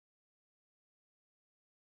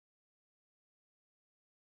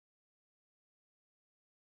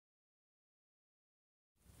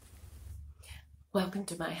Welcome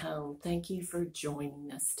to my home. Thank you for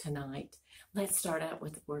joining us tonight. Let's start out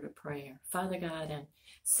with a word of prayer. Father God, I'm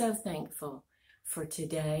so thankful for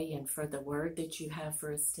today and for the word that you have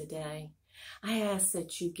for us today. I ask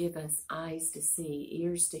that you give us eyes to see,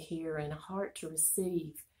 ears to hear, and a heart to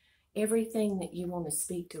receive everything that you want to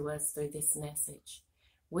speak to us through this message.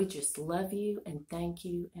 We just love you and thank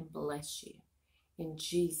you and bless you. In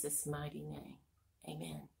Jesus' mighty name,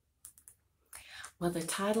 amen. Well, the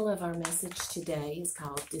title of our message today is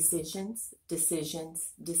called Decisions,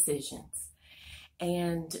 Decisions, Decisions.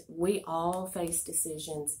 And we all face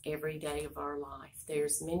decisions every day of our life.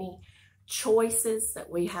 There's many choices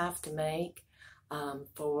that we have to make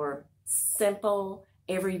for simple,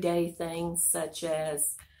 everyday things such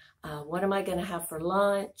as what am I going to have for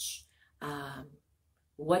lunch?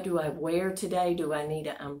 What do I wear today? Do I need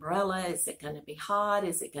an umbrella? Is it going to be hot?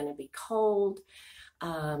 Is it going to be cold?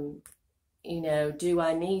 Do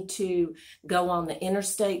I need to go on the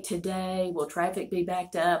interstate today? Will traffic be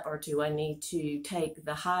backed up, or do I need to take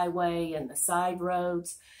the highway and the side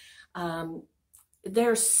roads?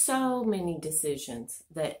 There's so many decisions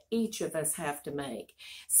that each of us have to make.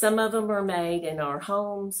 Some of them are made in our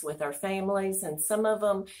homes with our families, and some of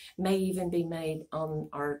them may even be made on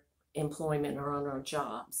our employment or on our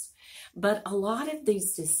jobs. But a lot of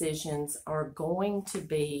these decisions are going to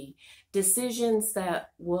be decisions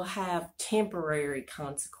that will have temporary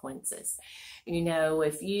consequences.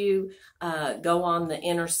 If you go on the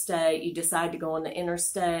interstate, you decide to go on the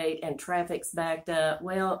interstate and traffic's backed up,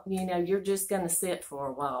 well, you're just going to sit for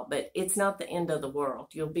a while, but it's not the end of the world.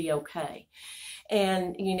 You'll be okay.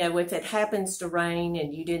 And, if it happens to rain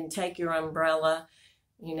and you didn't take your umbrella,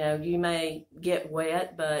 you may get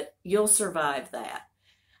wet, but you'll survive that.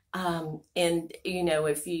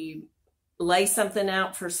 If you lay something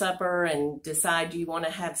out for supper and decide you want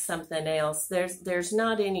to have something else, there's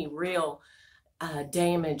not any real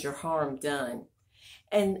damage or harm done.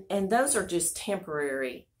 And those are just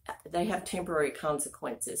temporary. They have temporary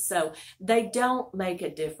consequences. So they don't make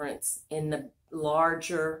a difference in the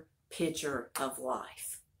larger picture of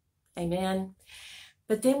life. Amen.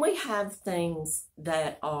 But then we have things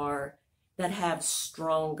that have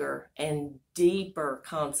stronger and deeper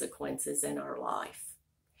consequences in our life.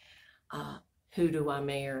 Who do I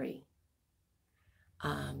marry?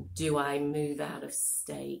 Do I move out of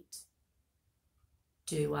state?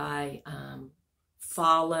 Do I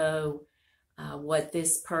follow what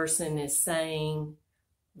this person is saying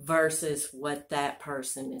versus what that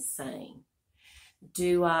person is saying?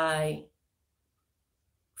 Do I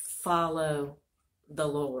follow the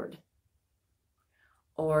Lord?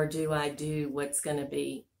 Or do I do what's going to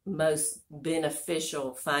be most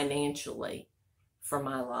beneficial financially for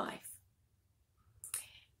my life?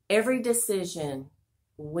 Every decision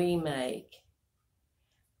we make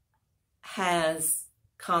has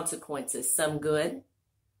consequences, some good,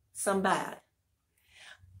 some bad.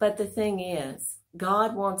 But the thing is,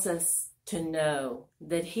 God wants us to know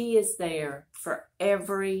that He is there for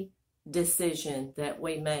every decision that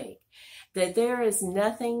we make, that there is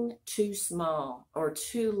nothing too small or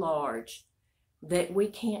too large that we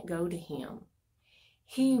can't go to Him.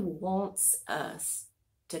 He wants us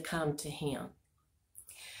to come to Him.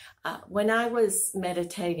 When I was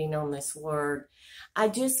meditating on this word, I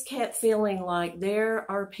just kept feeling like there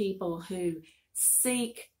are people who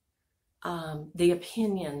seek the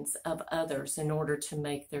opinions of others in order to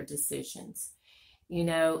make their decisions.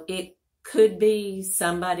 It could be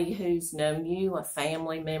somebody who's known you, a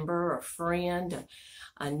family member, a friend,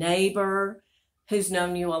 a neighbor who's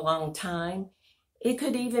known you a long time. It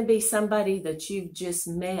could even be somebody that you've just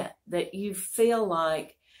met that you feel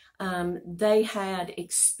like they had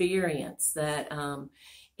experience that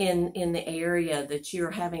in the area that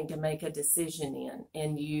you're having to make a decision in,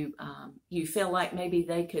 and you feel like maybe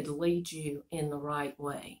they could lead you in the right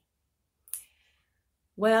way.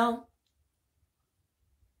 Well,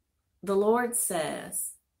 the Lord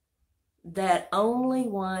says that only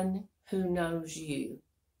one who knows you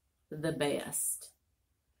the best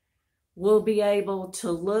will be able to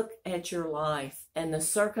look at your life and the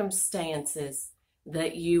circumstances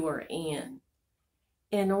that you are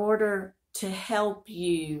in order to help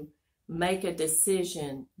you make a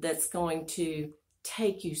decision that's going to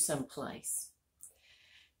take you someplace.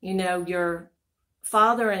 Your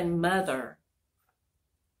father and mother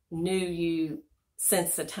knew you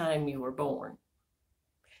since the time you were born.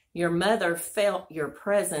 Your mother felt your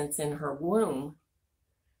presence in her womb,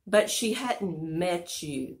 but she hadn't met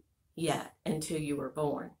you yet until you were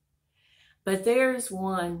born. But there's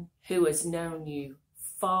one who has known you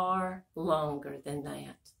far longer than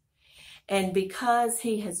that. And because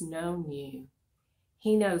he has known you,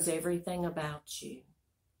 He knows everything about you.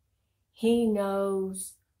 He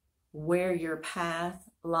knows where your path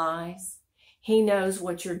lies. He knows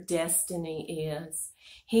what your destiny is.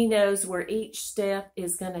 He knows where each step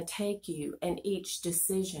is going to take you and each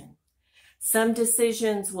decision. Some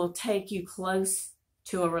decisions will take you close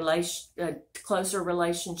to a closer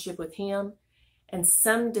relationship with Him, and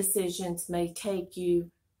some decisions may take you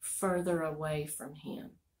further away from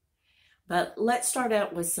Him. But let's start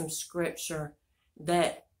out with some scripture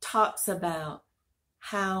that talks about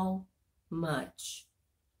how much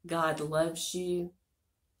God loves you,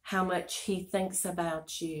 how much He thinks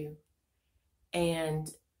about you, and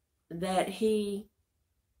that He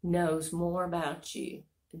knows more about you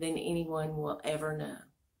than anyone will ever know.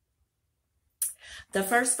 The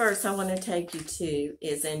first verse I want to take you to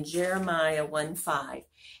is in Jeremiah 1:5,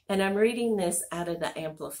 and I'm reading this out of the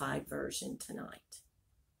Amplified Version tonight.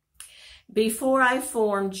 Before I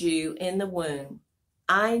formed you in the womb,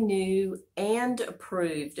 I knew and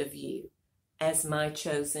approved of you as my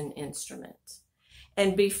chosen instrument.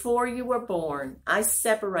 And before you were born, I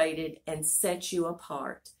separated and set you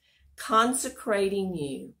apart, consecrating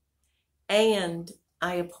you, and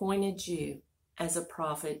I appointed you as a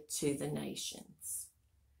prophet to the nations.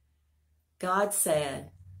 God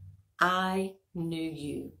said, I knew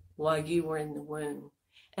you while you were in the womb,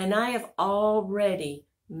 and I have already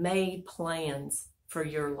made plans for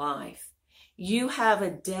your life. You have a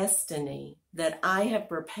destiny that I have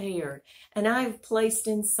prepared and I have placed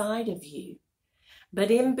inside of you. But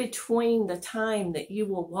in between the time that you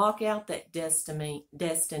will walk out that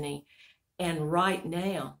destiny and right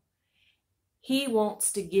now, He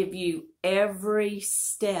wants to give you every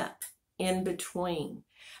step in between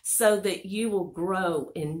so that you will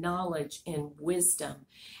grow in knowledge and wisdom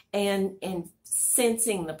and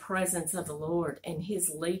sensing the presence of the Lord and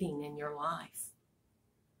His leading in your life.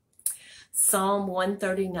 Psalm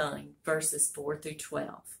 139, verses 4 through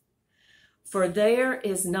 12. For there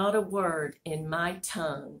is not a word in my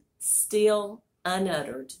tongue still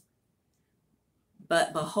unuttered,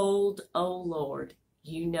 but behold, O Lord,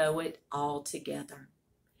 you know it altogether.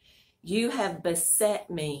 You have beset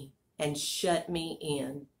me and shut me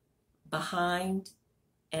in, behind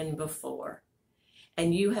and before,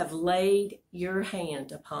 and you have laid your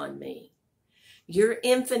hand upon me. Your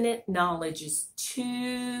infinite knowledge is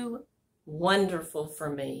too wonderful for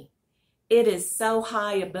me. It is so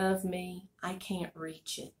high above me, I can't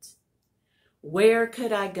reach it. Where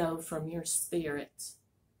could I go from your spirit?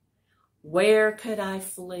 Where could I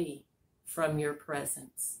flee from your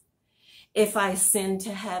presence? If I ascend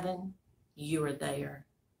to heaven, you are there.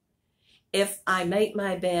 If I make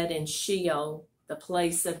my bed in Sheol, the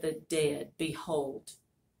place of the dead, behold,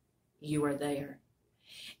 you are there.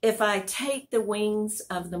 If I take the wings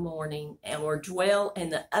of the morning or dwell in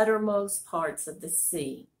the uttermost parts of the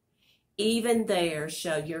sea, even there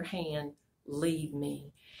shall your hand lead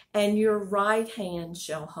me, and your right hand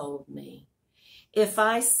shall hold me. If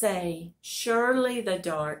I say, surely the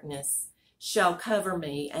darkness shall cover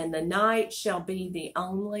me, and the night shall be the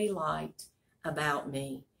only light about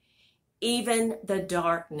me, even the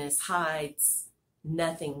darkness hides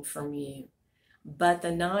nothing from you, but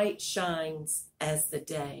the night shines as the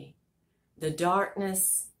day. The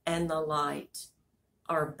darkness and the light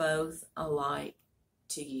are both alike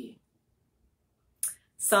to you.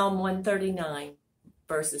 Psalm 139,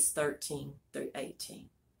 verses 13 through 18.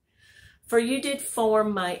 For you did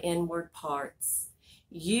form my inward parts.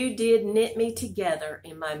 You did knit me together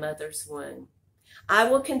in my mother's womb. I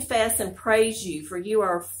will confess and praise you, for you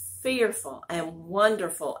are fearful and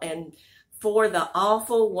wonderful, and for the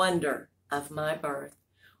awful wonder of my birth.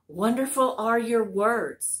 Wonderful are your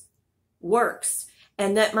works,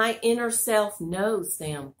 and that my inner self knows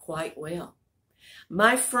them quite well.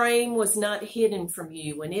 My frame was not hidden from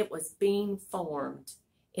you when it was being formed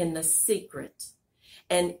in the secret,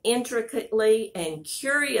 and intricately and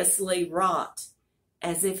curiously wrought,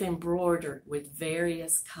 as if embroidered with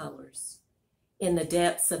various colors, in the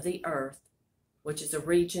depths of the earth, which is a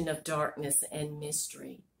region of darkness and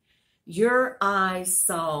mystery. Your eyes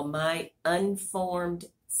saw my unformed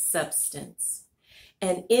substance,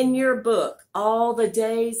 and in your book all the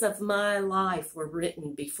days of my life were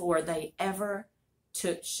written before they ever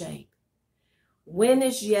took shape, when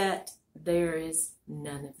as yet there is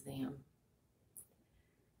none of them.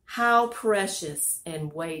 How precious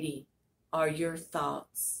and weighty are your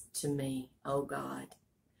thoughts to me, O God.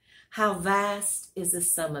 How vast is the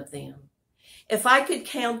sum of them. If I could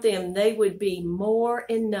count them, they would be more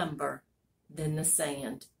in number than the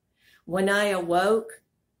sand. When I awoke,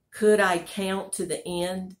 could I count to the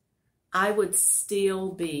end, I would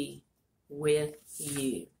still be with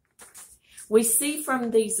you. We see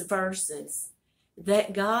from these verses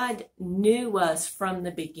that God knew us from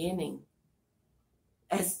the beginning,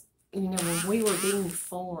 as you know, when we were being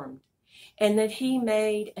formed, and that he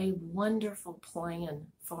made a wonderful plan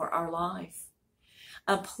for our life,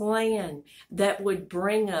 a plan that would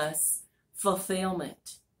bring us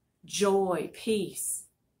fulfillment, joy, peace.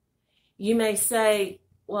 You may say,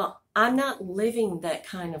 well, I'm not living that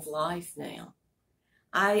kind of life now.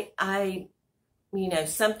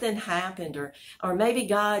 Something happened, or maybe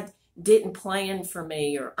God didn't plan for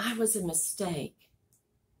me, or I was a mistake.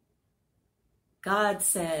 God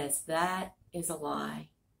says that is a lie.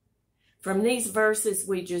 From these verses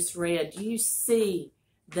we just read, you see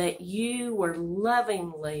that you were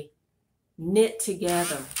lovingly knit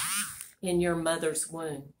together in your mother's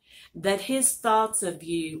womb, that his thoughts of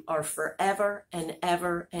you are forever and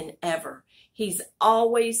ever and ever. He's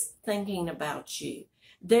always thinking about you.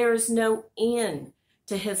 There is no end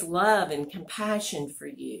to his love and compassion for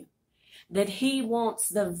you, that he wants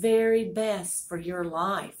the very best for your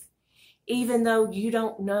life, even though you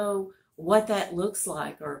don't know what that looks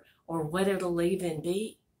like or what it'll even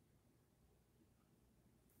be.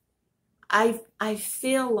 I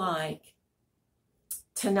feel like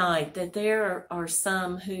tonight that there are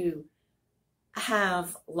some who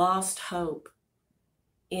have lost hope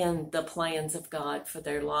in the plans of God for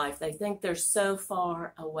their life. They think they're so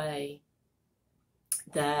far away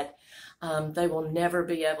that they will never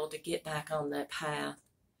be able to get back on that path,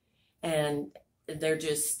 and they're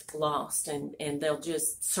just lost, and they'll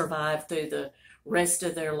just survive through the rest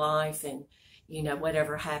of their life, and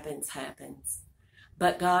whatever happens, happens.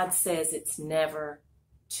 But God says it's never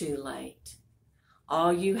too late.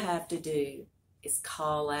 All you have to do is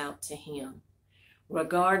call out to him.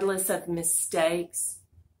 Regardless of mistakes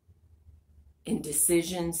and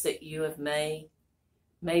decisions that you have made,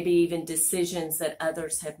 maybe even decisions that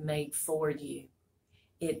others have made for you,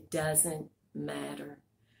 it doesn't matter.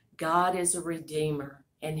 God is a redeemer,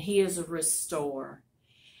 and he is a restorer.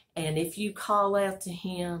 And if you call out to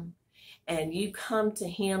him and you come to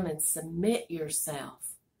him and submit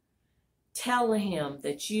yourself, tell him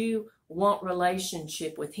that you want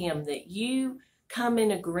relationship with him, that you come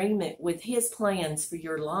in agreement with his plans for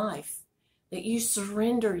your life, that you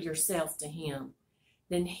surrender yourself to him,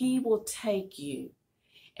 then he will take you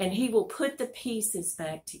and he will put the pieces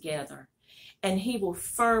back together, and he will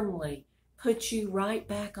firmly put you right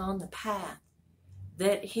back on the path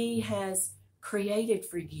that he has created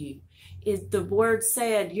for you. The word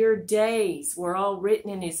said your days were all written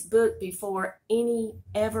in his book before any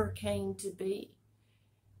ever came to be.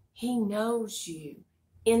 He knows you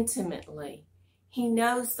intimately. He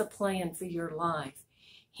knows the plan for your life.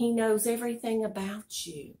 He knows everything about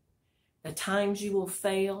you. The times you will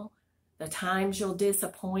fail, the times you'll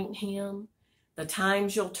disappoint him, the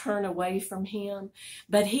times you'll turn away from him.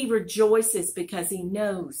 But he rejoices because he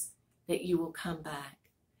knows that you will come back,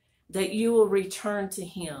 that you will return to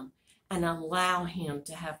him and allow him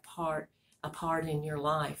to have a part in your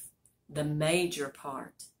life, the major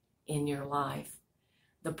part in your life,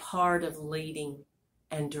 the part of leading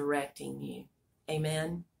and directing you.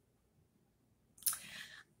 Amen.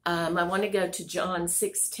 I want to go to John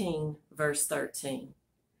 16, verse 13.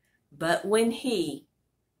 But when he,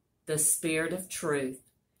 the Spirit of truth,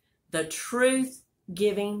 the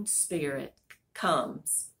truth-giving Spirit,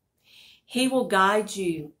 comes, he will guide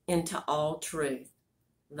you into all truth,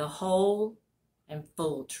 the whole and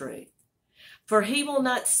full truth. For he will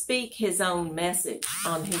not speak his own message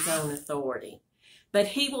on his own authority, but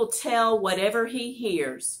he will tell whatever he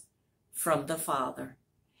hears from the Father.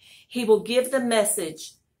 He will give the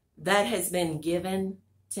message that has been given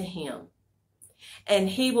to him, and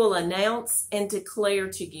he will announce and declare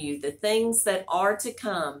to you the things that are to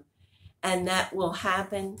come and that will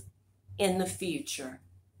happen in the future.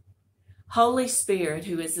 Holy Spirit,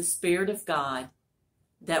 who is the Spirit of God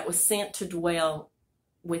that was sent to dwell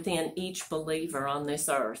within each believer on this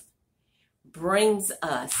earth, brings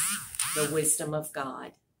us the wisdom of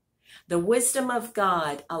God. The wisdom of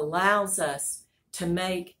God allows us to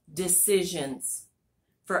make decisions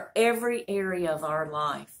for every area of our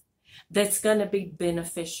life that's going to be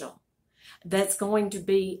beneficial, that's going to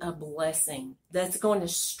be a blessing, that's going to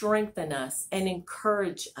strengthen us and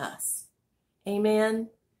encourage us. Amen.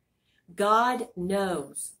 God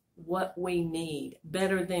knows what we need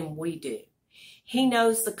better than we do. He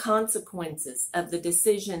knows the consequences of the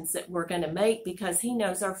decisions that we're going to make because he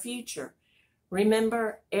knows our future.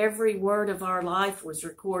 Remember, every word of our life was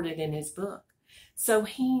recorded in his book. So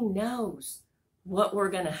he knows what we're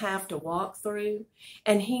going to have to walk through,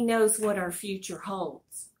 and he knows what our future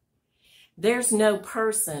holds. There's no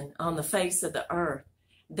person on the face of the earth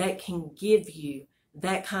that can give you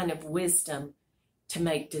that kind of wisdom to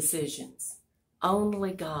make decisions.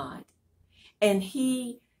 Only God. And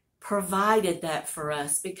He provided that for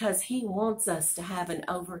us because He wants us to have an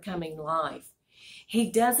overcoming life. He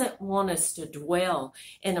doesn't want us to dwell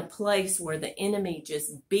in a place where the enemy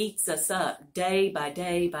just beats us up day by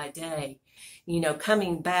day by day,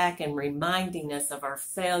 coming back and reminding us of our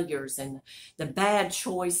failures and the bad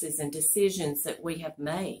choices and decisions that we have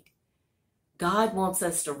made. God wants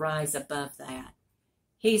us to rise above that.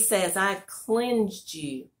 He says, I've cleansed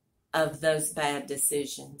you of those bad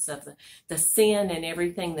decisions, of the sin and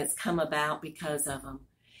everything that's come about because of them.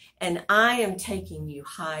 And I am taking you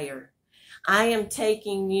higher. I am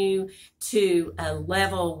taking you to a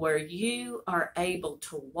level where you are able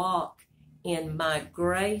to walk in my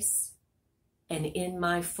grace and in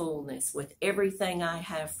my fullness with everything I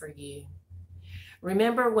have for you.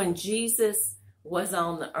 Remember when Jesus was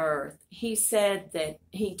on the earth, He said that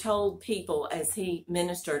He told people as He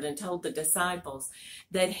ministered and told the disciples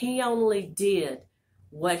that He only did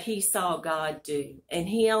what He saw God do, and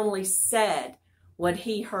He only said what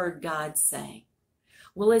He heard God say.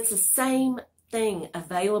 Well, it's the same thing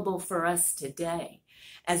available for us today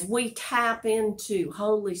as we tap into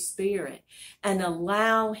Holy Spirit and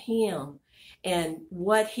allow Him and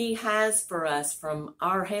what He has for us from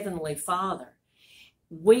our Heavenly Father.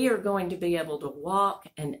 We are going to be able to walk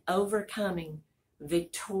an overcoming,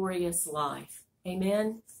 victorious life.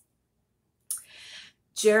 Amen?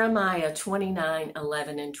 Jeremiah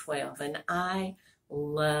 29:11 and 12. And I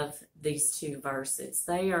love these two verses.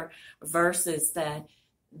 They are verses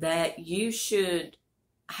that you should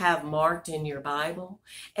have marked in your Bible,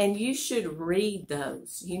 and you should read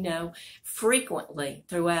those, frequently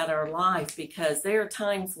throughout our life, because there are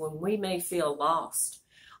times when we may feel lost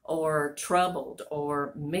or troubled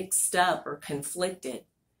or mixed up or conflicted,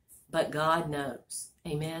 but God knows.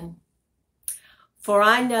 Amen. For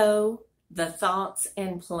I know the thoughts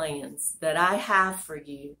and plans that I have for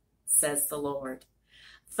you, says the Lord.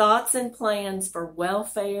 Thoughts and plans for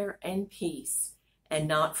welfare and peace, and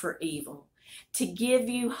not for evil, to give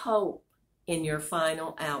you hope in your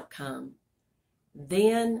final outcome.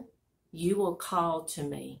 Then you will call to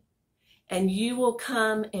me, and you will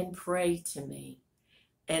come and pray to me,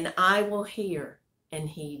 and I will hear and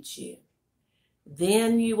heed you.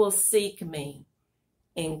 Then you will seek me,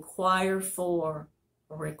 inquire for,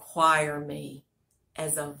 require me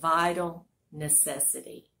as a vital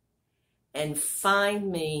necessity, and find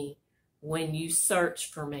me when you search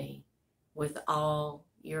for me with all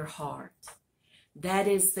your heart. That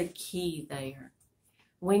is the key there.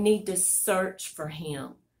 We need to search for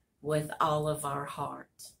Him with all of our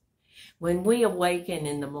heart. When we awaken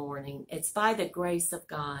in the morning, it's by the grace of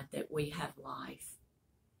God that we have life.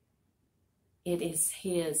 It is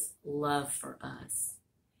His love for us,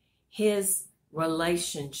 His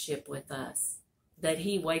relationship with us, that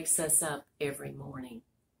He wakes us up every morning.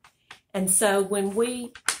 And so when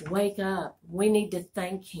we wake up, we need to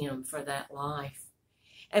thank Him for that life.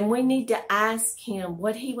 And we need to ask Him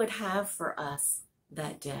what He would have for us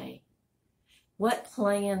that day. What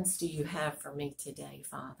plans do you have for me today,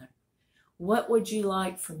 Father? What would you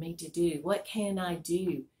like for me to do? What can I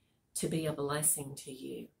do to be a blessing to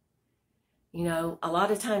you? A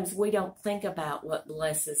lot of times we don't think about what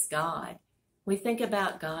blesses God. We think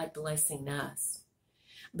about God blessing us.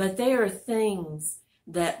 But there are things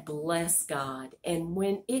that bless God. And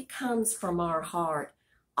when it comes from our heart,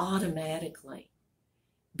 automatically,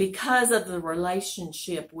 because of the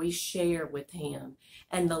relationship we share with Him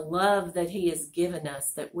and the love that He has given us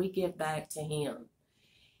that we give back to Him,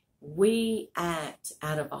 we act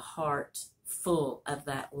out of a heart full of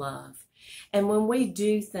that love. And when we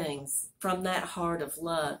do things from that heart of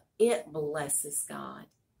love, it blesses God.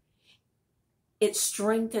 It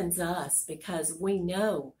strengthens us because we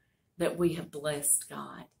know that we have blessed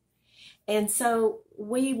God. And so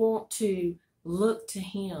we want to look to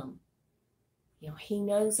Him. He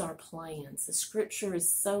knows our plans. The scripture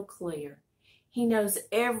is so clear. He knows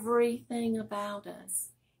everything about us,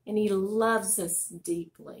 and He loves us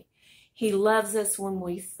deeply. He loves us when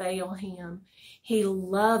we fail Him. He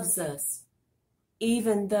loves us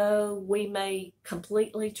even though we may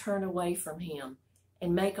completely turn away from Him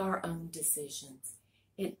and make our own decisions.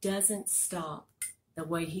 It doesn't stop the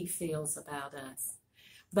way He feels about us.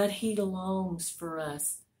 But He longs for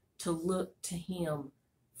us to look to Him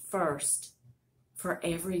first for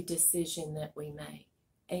every decision that we make.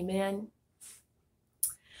 Amen.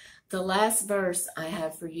 The last verse I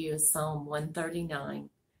have for you is Psalm 139,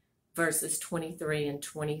 verses 23 and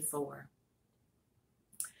 24.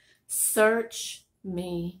 Search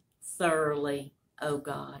me thoroughly, O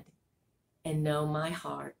God, and know my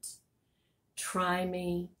heart. Try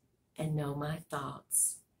me and know my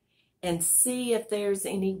thoughts, and see if there's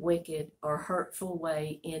any wicked or hurtful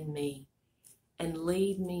way in me, and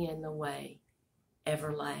lead me in the way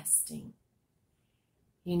everlasting.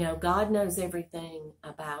 You know, God knows everything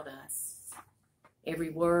about us.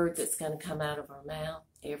 Every word that's going to come out of our mouth,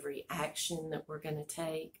 every action that we're going to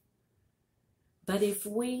take. But if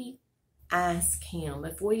we ask Him,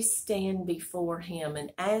 if we stand before Him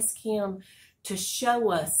and ask Him to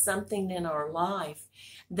show us something in our life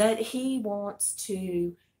that He wants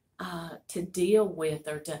to deal with,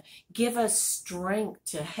 or to give us strength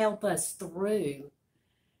to help us through,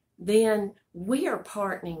 then we are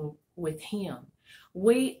partnering with Him.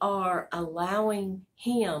 We are allowing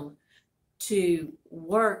Him to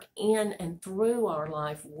work in and through our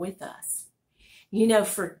life with us. You know,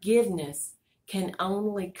 forgiveness can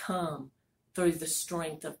only come through the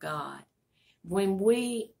strength of God. When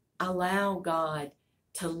we allow God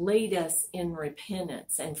to lead us in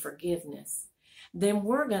repentance and forgiveness, then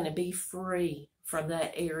we're going to be free from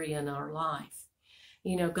that area in our life.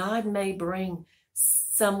 You know, God may bring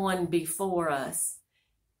someone before us,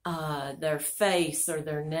 their face or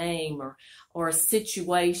their name, or a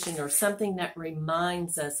situation or something that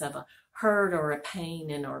reminds us of a hurt or a pain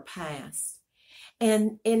in our past.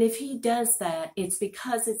 And if He does that, it's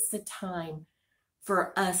because it's the time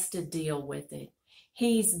for us to deal with it.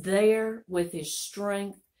 He's there with His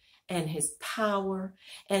strength and His power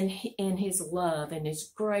and His love and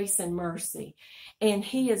His grace and mercy. And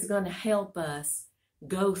He is going to help us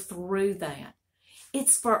go through that.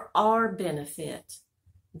 It's for our benefit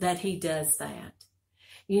that He does that.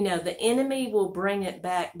 You know, the enemy will bring it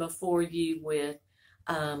back before you with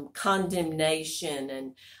condemnation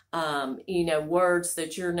and, you know, words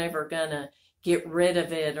that you're never going to get rid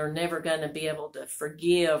of it or never going to be able to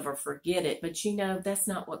forgive or forget it. But, you know, that's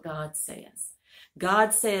not what God says.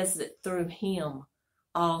 God says that through Him,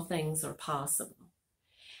 all things are possible.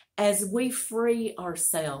 As we free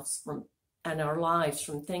ourselves from and our lives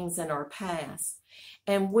from things in our past,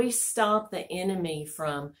 and we stop the enemy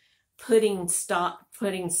from putting stop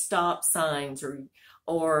signs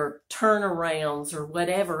or turnarounds or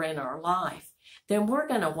whatever in our life, then we're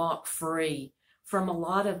going to walk free from a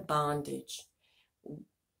lot of bondage.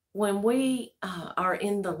 When we are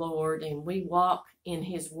in the Lord and we walk in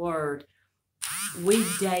His Word, we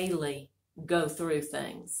daily go through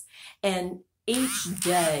things. And each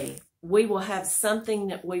day we will have something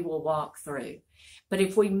that we will walk through. But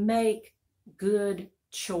if we make good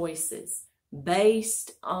choices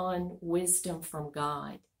based on wisdom from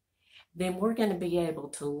God, then we're going to be able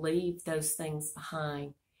to leave those things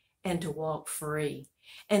behind and to walk free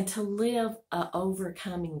and to live an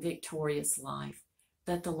overcoming, victorious life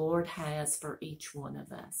that the Lord has for each one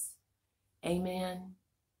of us. Amen.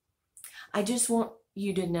 I just want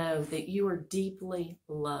you to know that you are deeply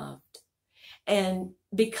loved. And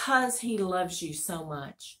because He loves you so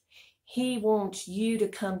much, He wants you to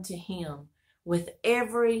come to Him with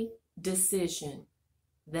every decision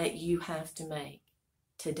that you have to make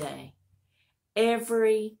today.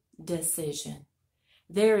 Every decision.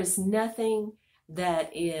 There is nothing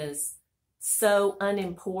that is so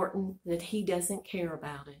unimportant that He doesn't care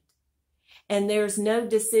about it. And there's no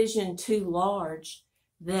decision too large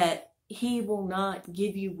that He will not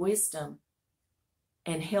give you wisdom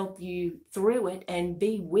and help you through it and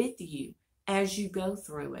be with you as you go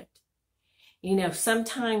through it. You know,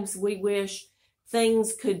 sometimes we wish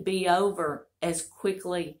things could be over as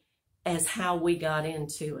quickly as how we got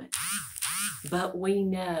into it. But we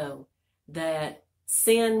know that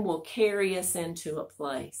sin will carry us into a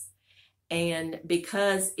place. And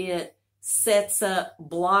because it sets up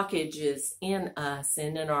blockages in us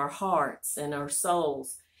and in our hearts and our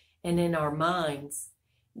souls and in our minds,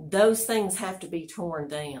 those things have to be torn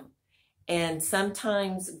down. And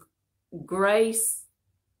sometimes grace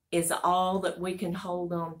is all that we can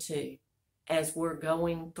hold on to as we're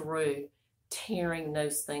going through tearing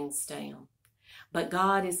those things down. But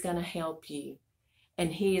God is going to help you,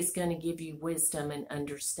 and He is going to give you wisdom and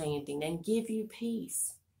understanding and give you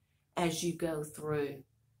peace as you go through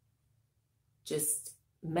just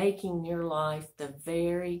making your life the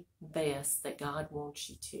very best that God wants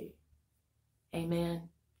you to. Amen.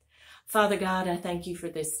 Father God, I thank You for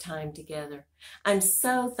this time together. I'm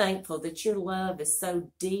so thankful that Your love is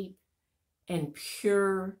so deep and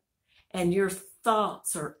pure, and Your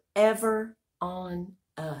thoughts are ever on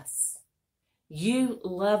us. You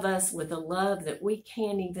love us with a love that we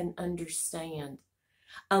can't even understand.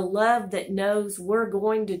 A love that knows we're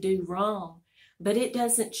going to do wrong, but it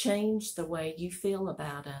doesn't change the way You feel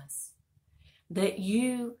about us. That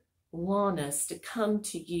You want us to come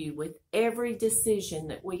to you with every decision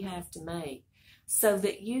that we have to make so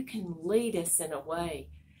that you can lead us in a way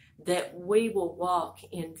that we will walk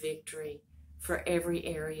in victory for every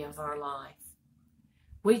area of our life.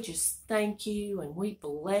 We just thank you and we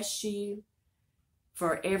bless you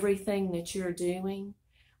for everything that you're doing.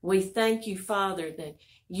 We thank you, Father, that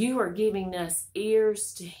you are giving us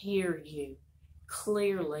ears to hear you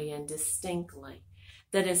clearly and distinctly,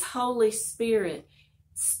 that as Holy Spirit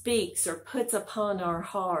speaks or puts upon our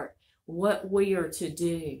heart what we are to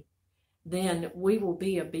do, then we will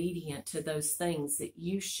be obedient to those things that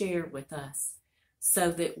you share with us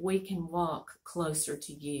so that we can walk closer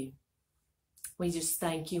to you. We just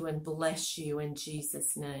thank you and bless you in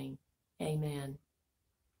Jesus' name. Amen.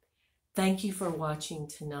 Thank you for watching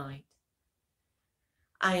tonight.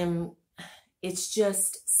 It's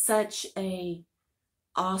just such a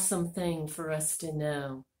awesome thing for us to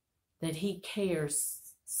know that he cares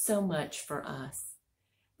so much for us,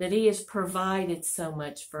 that he has provided so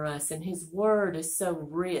much for us, and his word is so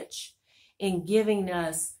rich in giving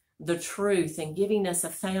us the truth and giving us a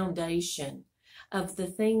foundation of the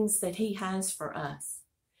things that he has for us.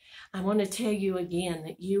 I want to tell you again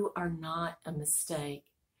that you are not a mistake,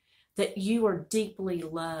 that you are deeply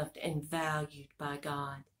loved and valued by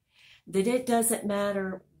God, that it doesn't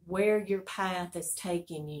matter where your path is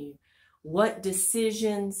taking you, what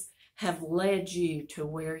decisions have led you to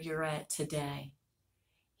where you're at today.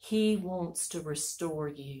 He wants to restore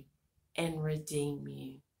you and redeem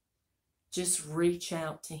you. Just reach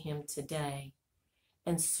out to him today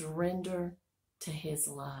and surrender to his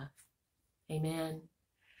love. Amen.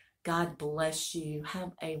 God bless you.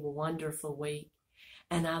 Have a wonderful week,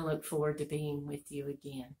 and I look forward to being with you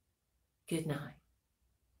again. Good night.